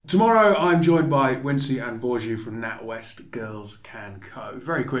Tomorrow I'm joined by Wincie and Burcu from NatWest Girls Can Co.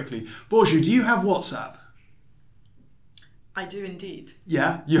 Very quickly, Burcu, do you have WhatsApp? I do indeed.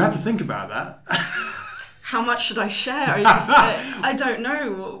 Yeah? You had to think about that. How much should I share? I don't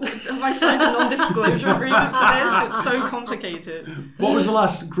know. Have I signed a non-disclosure agreement for this? It's so complicated. What was the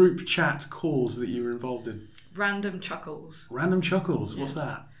last group chat called that you were involved in? Random Chuckles. Random Chuckles? What's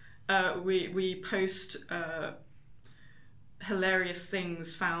that? We post hilarious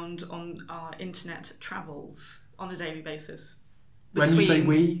things found on our internet travels on a daily basis. When you say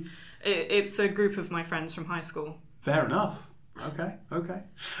we? It's a group of my friends from high school. Fair enough. Okay.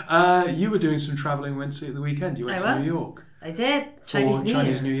 You were doing some travelling, Wincie, at the weekend. You went to New York. I did.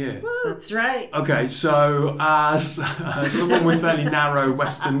 Chinese New Year. That's right. Okay, so as someone with fairly narrow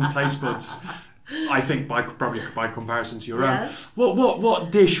Western taste buds, I think probably by comparison to your own, what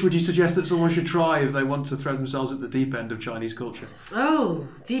dish would you suggest that someone should try if they want to throw themselves at the deep end of Chinese culture? Oh,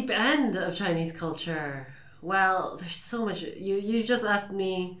 deep end of Chinese culture. Well, there's so much. You just asked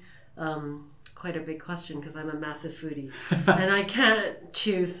me quite a big question because I'm a massive foodie and I can't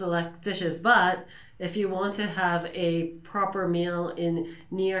choose select dishes. But if you want to have a proper meal in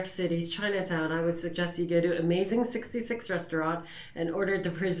New York City's Chinatown, I would suggest you go to Amazing 66 restaurant and order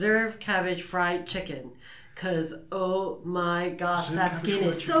the preserved cabbage fried chicken. Because, oh my gosh, that skin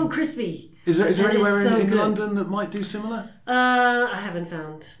is so crispy. Is there anywhere in London that might do similar? I haven't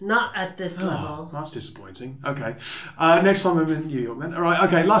found. Not at this level. That's disappointing. Okay. Next time I'm in New York then. All right,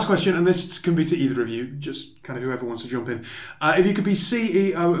 okay, last question, and this can be to either of you, just kind of whoever wants to jump in. If you could be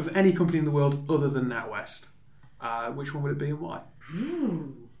CEO of any company in the world other than NatWest, which one would it be and why?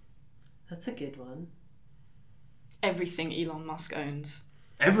 That's a good one. Everything Elon Musk owns.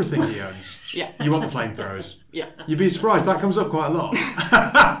 Everything he owns? Yeah. You want the flamethrowers? Yeah. You'd be surprised, that comes up quite a lot.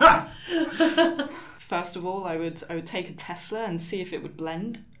 First of all, I would take a Tesla and see if it would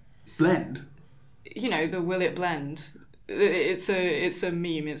blend. Blend? You know, the will it blend? It's a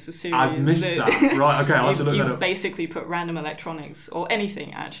meme. It's a series. I've missed that. Right, okay, I'll have to look that up. You basically put random electronics or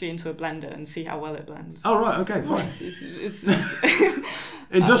anything actually into a blender and see how well it blends. Oh, right, okay, fine. It's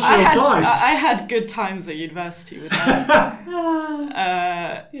industrial sized. I had good times at university with that.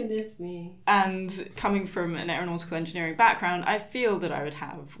 Goodness me. And coming from an aeronautical engineering background, I feel that I would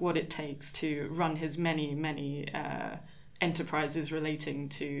have what it takes to run his many enterprises relating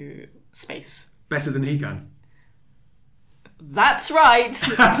to space. Better than he can. That's right.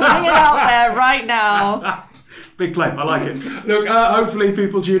 Putting it out there right now. Big claim. I like it. Look, hopefully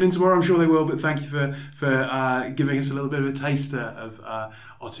people tune in tomorrow. I'm sure they will. But thank you for giving us a little bit of a taster of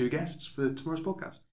our two guests for tomorrow's podcast.